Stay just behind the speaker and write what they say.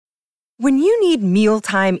When you need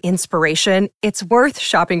mealtime inspiration, it's worth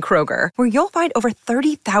shopping Kroger, where you'll find over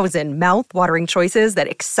 30,000 mouth-watering choices that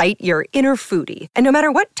excite your inner foodie. And no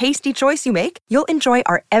matter what tasty choice you make, you'll enjoy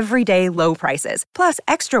our everyday low prices, plus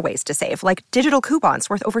extra ways to save, like digital coupons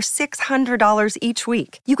worth over $600 each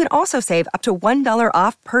week. You can also save up to $1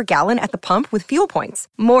 off per gallon at the pump with fuel points.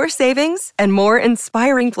 More savings and more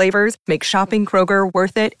inspiring flavors make shopping Kroger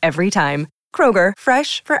worth it every time. Kroger,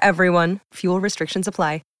 fresh for everyone. Fuel restrictions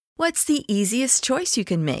apply. What's the easiest choice you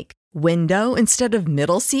can make? Window instead of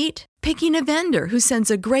middle seat? Picking a vendor who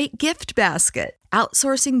sends a great gift basket?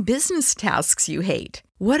 Outsourcing business tasks you hate?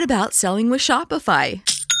 What about selling with Shopify?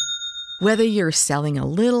 Whether you're selling a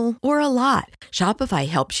little or a lot, Shopify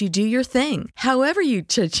helps you do your thing, however you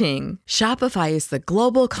cha-ching. Shopify is the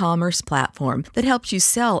global commerce platform that helps you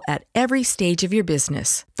sell at every stage of your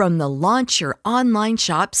business. From the launch your online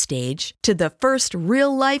shop stage to the first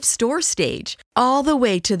real-life store stage, all the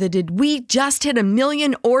way to the did we just hit a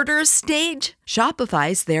million orders stage.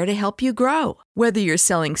 Shopify's there to help you grow. Whether you're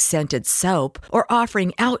selling scented soap or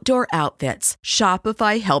offering outdoor outfits,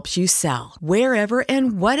 Shopify helps you sell. Wherever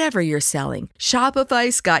and whatever you're selling,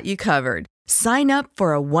 Shopify's got you covered. Sign up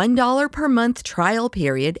for a $1 per month trial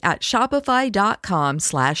period at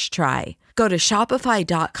shopify.com/try. Go to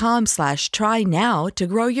shopify.com/try now to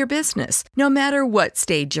grow your business, no matter what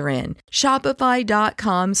stage you're in.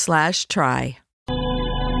 Shopify.com/try.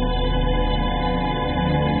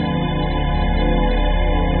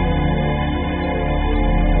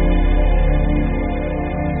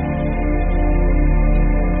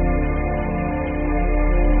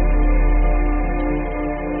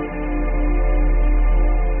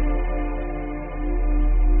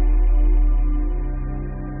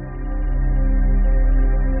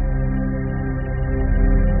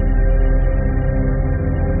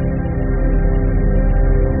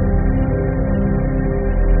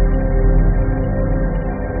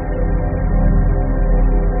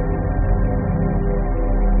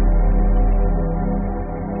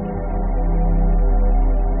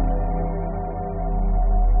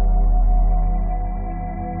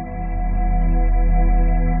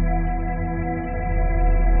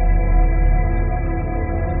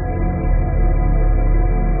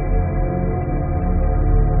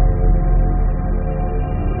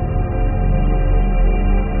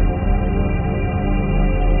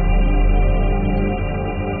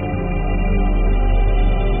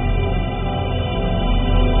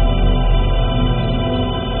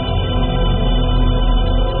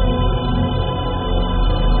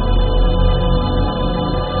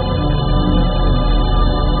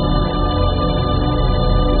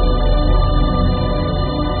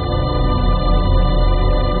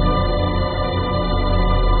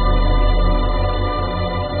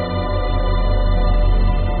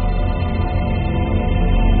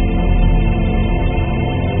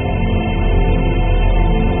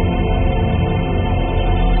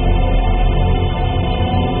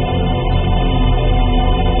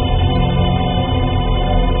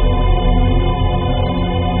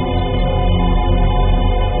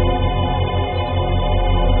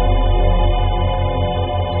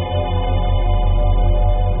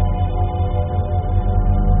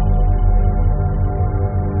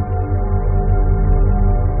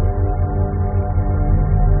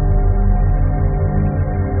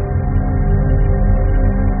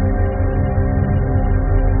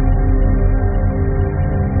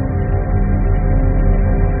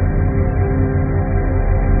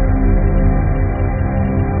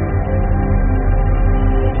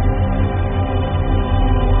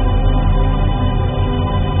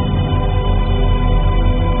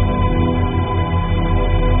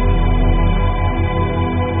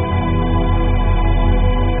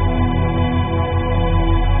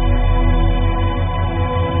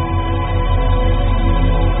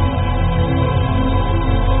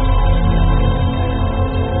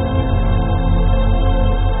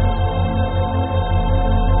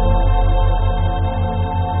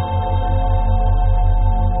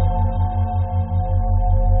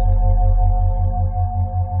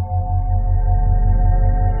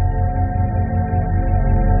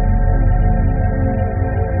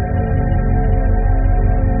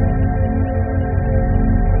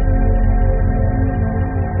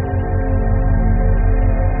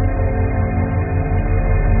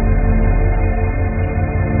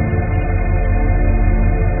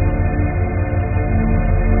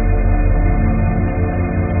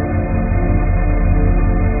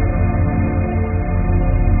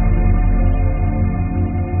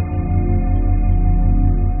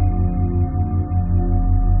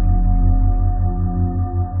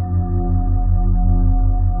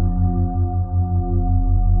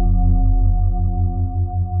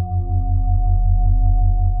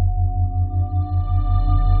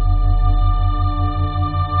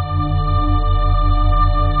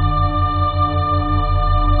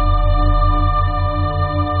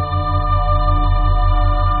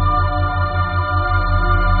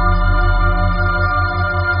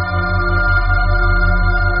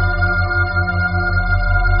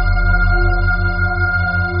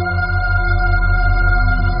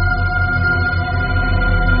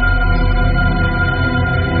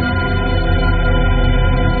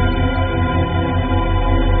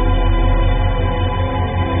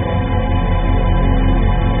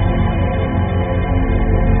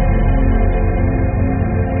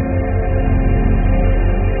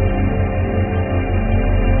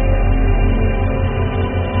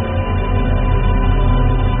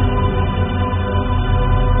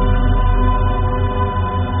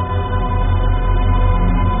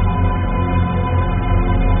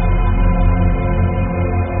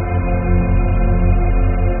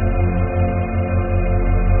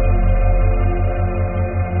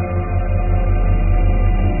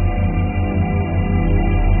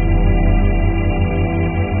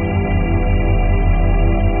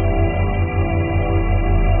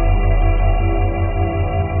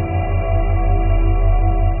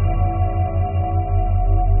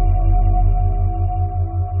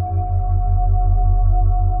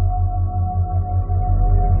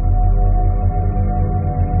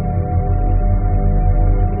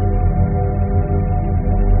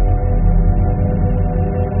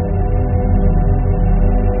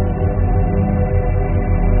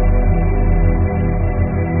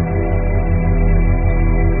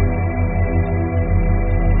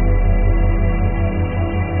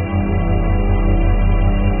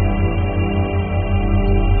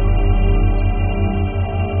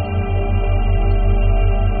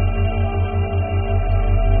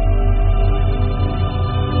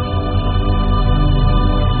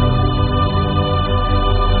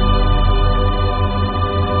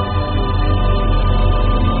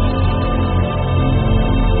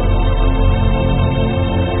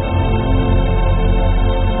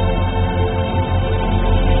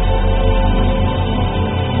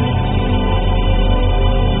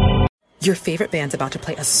 Your favorite band's about to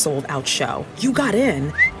play a sold-out show. You got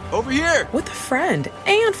in. Over here! With a friend.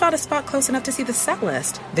 And found a spot close enough to see the set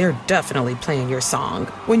list. They're definitely playing your song.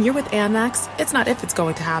 When you're with Amex, it's not if it's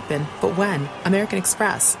going to happen, but when. American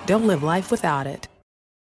Express. Don't live life without it.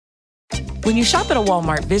 When you shop at a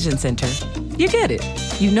Walmart Vision Center, you get it.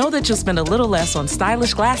 You know that you'll spend a little less on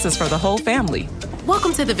stylish glasses for the whole family.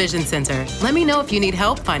 Welcome to the Vision Center. Let me know if you need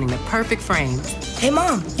help finding the perfect frames. Hey,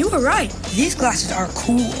 Mom, you were right. These glasses are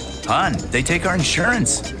cool. Hon, they take our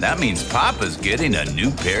insurance. That means Papa's getting a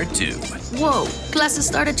new pair, too. Whoa, glasses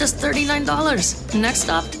start at just $39. Next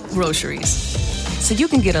stop, groceries. So you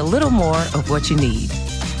can get a little more of what you need.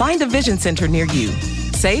 Find a Vision Center near you.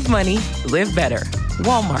 Save money, live better.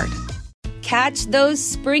 Walmart. Catch those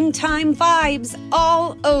springtime vibes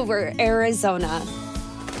all over Arizona.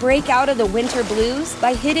 Break out of the winter blues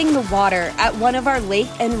by hitting the water at one of our lake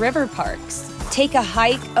and river parks. Take a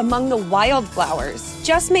hike among the wildflowers.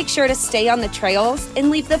 Just make sure to stay on the trails and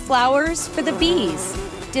leave the flowers for the bees.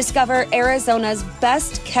 Discover Arizona's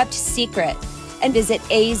best kept secret and visit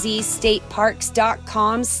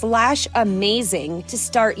azstateparks.com/amazing to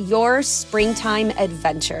start your springtime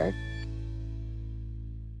adventure.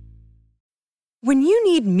 When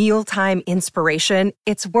you need mealtime inspiration,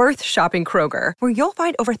 it's worth shopping Kroger, where you'll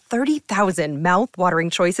find over 30,000 mouth-watering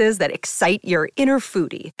choices that excite your inner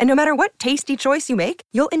foodie. And no matter what tasty choice you make,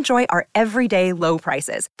 you'll enjoy our everyday low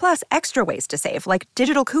prices, plus extra ways to save, like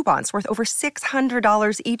digital coupons worth over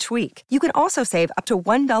 $600 each week. You can also save up to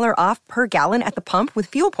 $1 off per gallon at the pump with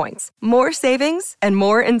fuel points. More savings and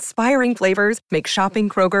more inspiring flavors make shopping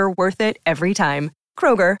Kroger worth it every time.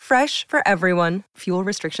 Kroger, fresh for everyone. Fuel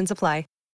restrictions apply.